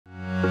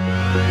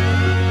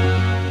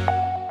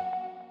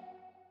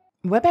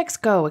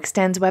Webex Go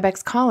extends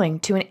Webex Calling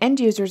to an end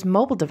user's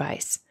mobile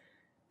device.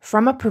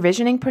 From a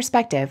provisioning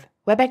perspective,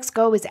 Webex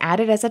Go is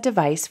added as a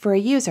device for a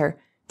user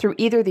through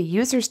either the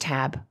Users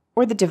tab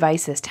or the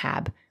Devices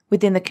tab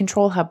within the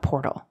Control Hub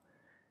portal.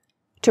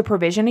 To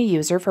provision a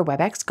user for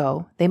Webex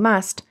Go, they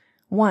must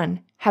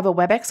 1. Have a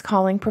Webex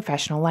Calling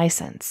professional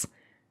license.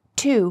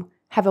 2.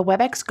 Have a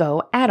Webex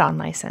Go add-on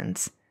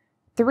license.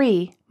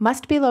 3.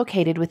 Must be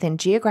located within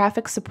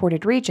geographic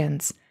supported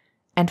regions.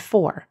 And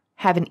 4.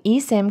 Have an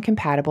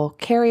eSIM-compatible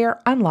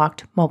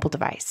carrier-unlocked mobile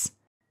device.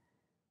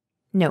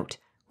 Note: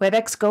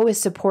 Webex Go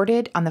is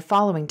supported on the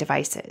following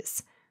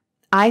devices: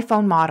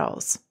 iPhone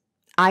models,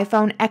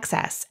 iPhone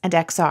XS and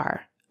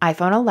XR,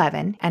 iPhone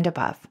 11 and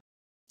above,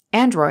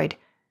 Android,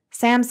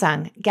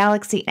 Samsung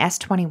Galaxy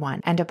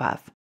S21 and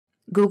above,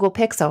 Google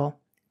Pixel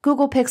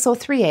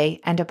 3a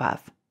and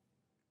above.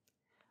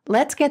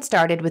 Let's get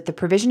started with the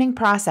provisioning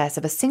process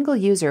of a single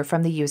user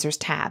from the Users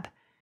tab.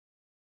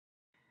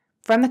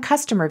 From the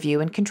Customer view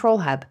in Control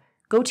Hub,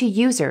 go to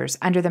Users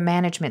under the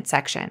Management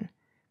section.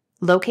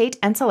 Locate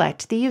and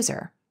select the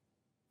user.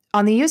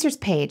 On the Users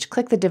page,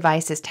 click the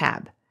Devices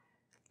tab.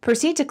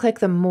 Proceed to click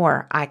the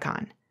More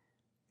icon.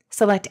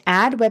 Select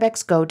Add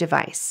Webex Go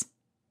Device.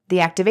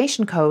 The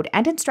activation code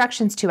and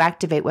instructions to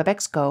activate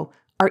Webex Go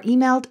are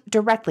emailed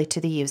directly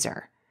to the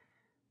user.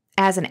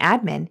 As an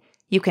admin,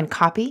 you can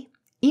copy,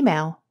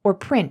 email, or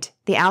print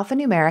the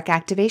alphanumeric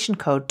activation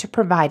code to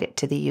provide it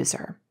to the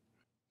user.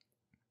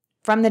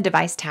 From the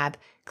Device tab,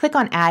 click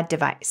on Add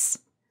Device.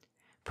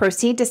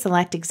 Proceed to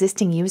select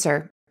Existing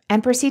User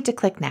and proceed to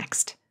click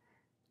Next.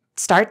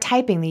 Start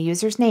typing the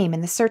user's name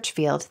in the search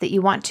field that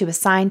you want to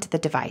assign to the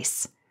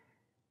device.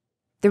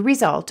 The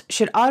result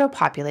should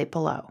auto-populate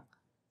below.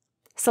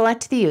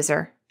 Select the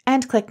user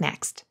and click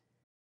Next.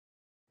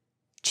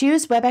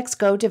 Choose Webex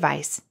Go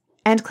Device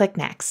and click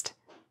Next.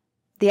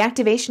 The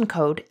activation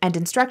code and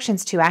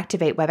instructions to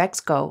activate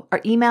Webex Go are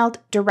emailed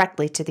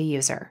directly to the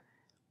user.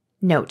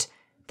 Note: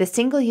 the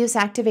single-use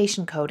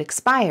activation code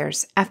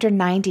expires after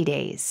 90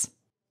 days.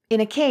 In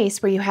a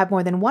case where you have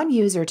more than one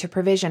user to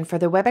provision for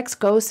the Webex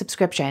Go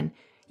subscription,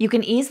 you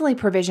can easily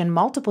provision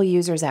multiple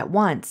users at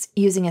once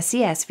using a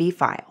CSV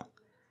file.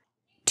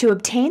 To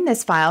obtain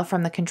this file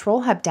from the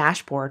Control Hub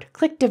dashboard,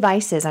 click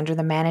Devices under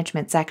the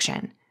Management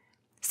section.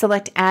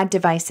 Select Add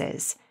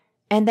Devices,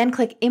 and then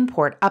click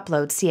Import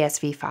Upload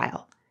CSV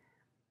File.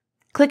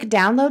 Click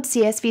Download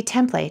CSV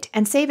Template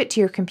and save it to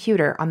your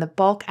computer on the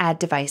Bulk Add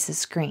Devices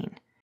screen.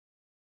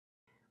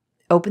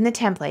 Open the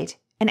template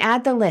and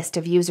add the list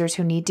of users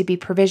who need to be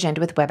provisioned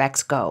with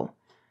Webex Go.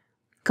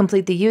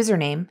 Complete the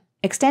username,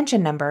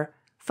 extension number,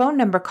 phone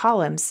number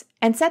columns,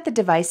 and set the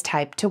device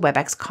type to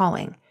Webex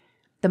Calling,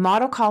 the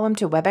model column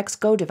to Webex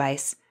Go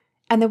device,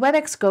 and the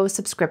Webex Go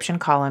subscription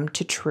column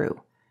to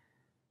True.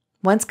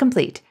 Once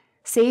complete,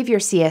 save your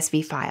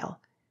CSV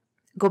file.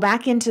 Go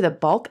back into the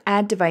Bulk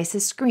Add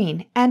Devices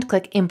screen and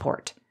click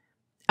Import.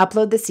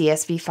 Upload the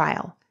CSV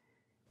file.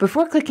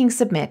 Before clicking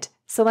Submit,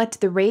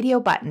 select the radio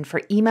button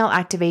for email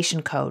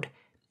activation code,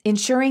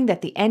 ensuring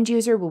that the end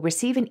user will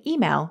receive an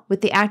email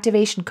with the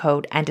activation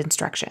code and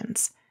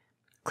instructions.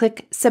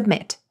 Click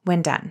Submit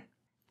when done.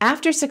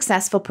 After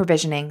successful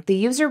provisioning, the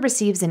user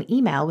receives an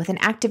email with an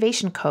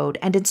activation code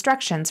and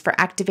instructions for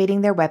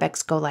activating their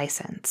Webex Go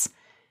license.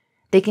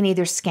 They can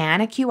either scan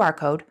a QR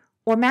code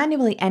or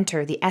manually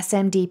enter the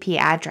SMDP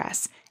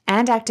address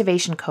and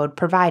activation code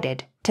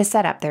provided to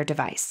set up their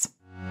device.